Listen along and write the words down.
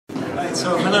Right,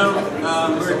 so hello,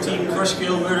 we're Team Crush,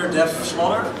 Kill, Murder, Death,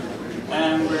 Slaughter,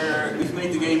 and we've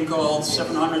made the game called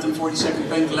 742nd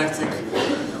Pain Galactic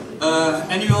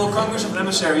Annual Congress of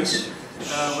Emissaries,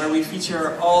 where we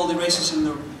feature all the races in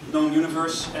the known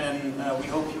universe, and we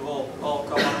hope you all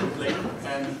come up and play.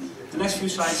 And the next few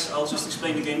slides I'll just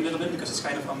explain the game a little bit, because it's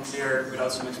kind of unclear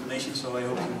without some explanation, so I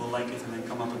hope you will like it and then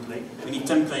come up and play. We need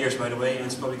 10 players, by the way, and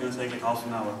it's probably going to take like half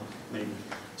an hour, maybe.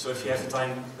 So if you have the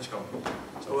time, let's go.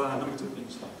 So number 2,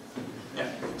 please. Yeah.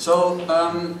 So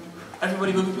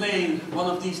everybody will be playing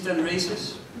one of these 10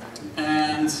 races,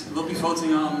 and we'll be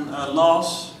voting on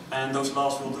laws, and those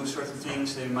laws will do certain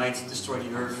things. They might destroy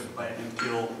the Earth and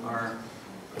kill our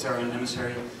Terran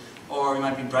emissary, or we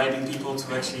might be bribing people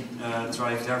to actually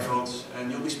drive their votes.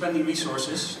 And you'll be spending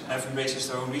resources. Every race has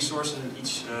their own resources, and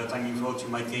each time you vote, you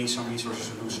might gain some resources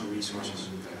or lose some resources.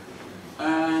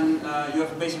 And you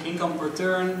have a basic income per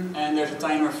turn, and there's a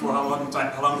timer for how long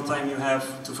the time you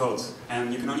have to vote.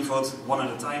 And you can only vote one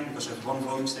at a time, because you have one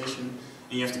voting station,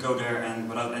 and you have to go there, and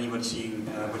without anybody seeing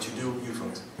what you do, you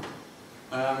vote.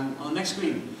 On the next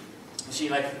screen, you see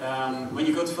like when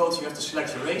you go to vote, you have to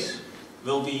select your race.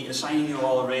 We'll be assigning you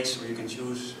all a race where you can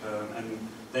choose, and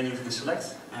then you can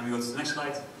select. And we go to the next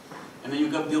slide. And then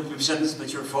you'll be presented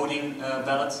with your voting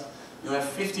ballot. You have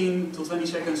 15 to 20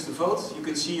 seconds to vote. You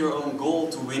can see your own goal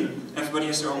to win. Everybody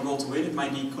has their own goal to win. It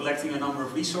might be collecting a number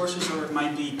of resources, or it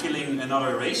might be killing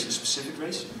another race, a specific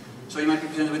race. So you might be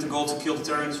presented with the goal to kill the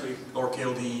Terrans, or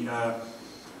kill the,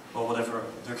 well, whatever.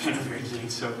 They're kind of very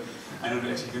elite, so I don't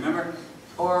actually remember.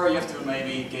 Or you have to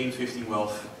maybe gain 15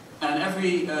 wealth. And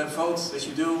every vote that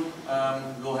you do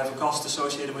will have a cost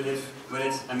associated with it,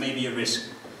 and maybe a risk.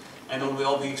 And it will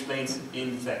all be explained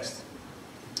in the text.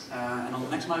 And on the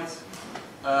next slide,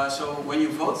 so when you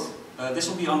vote, this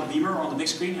will be on the beamer or on the big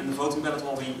screen, and the voting ballot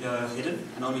will be hidden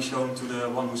and only shown to the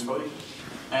one who's voting.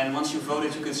 And once you've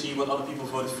voted, you can see what other people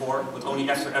voted for, but only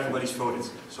after everybody's voted.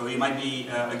 So you might be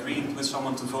agreeing with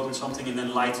someone to vote on something and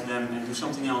then lie to them and do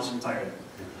something else entirely.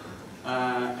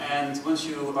 And once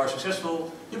you are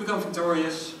successful, you become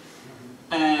victorious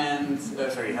and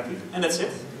very happy. And that's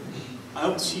it. I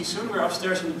hope to see you soon. We're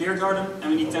upstairs in the beer garden,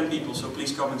 and we need 10 people, so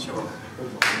please come and show up.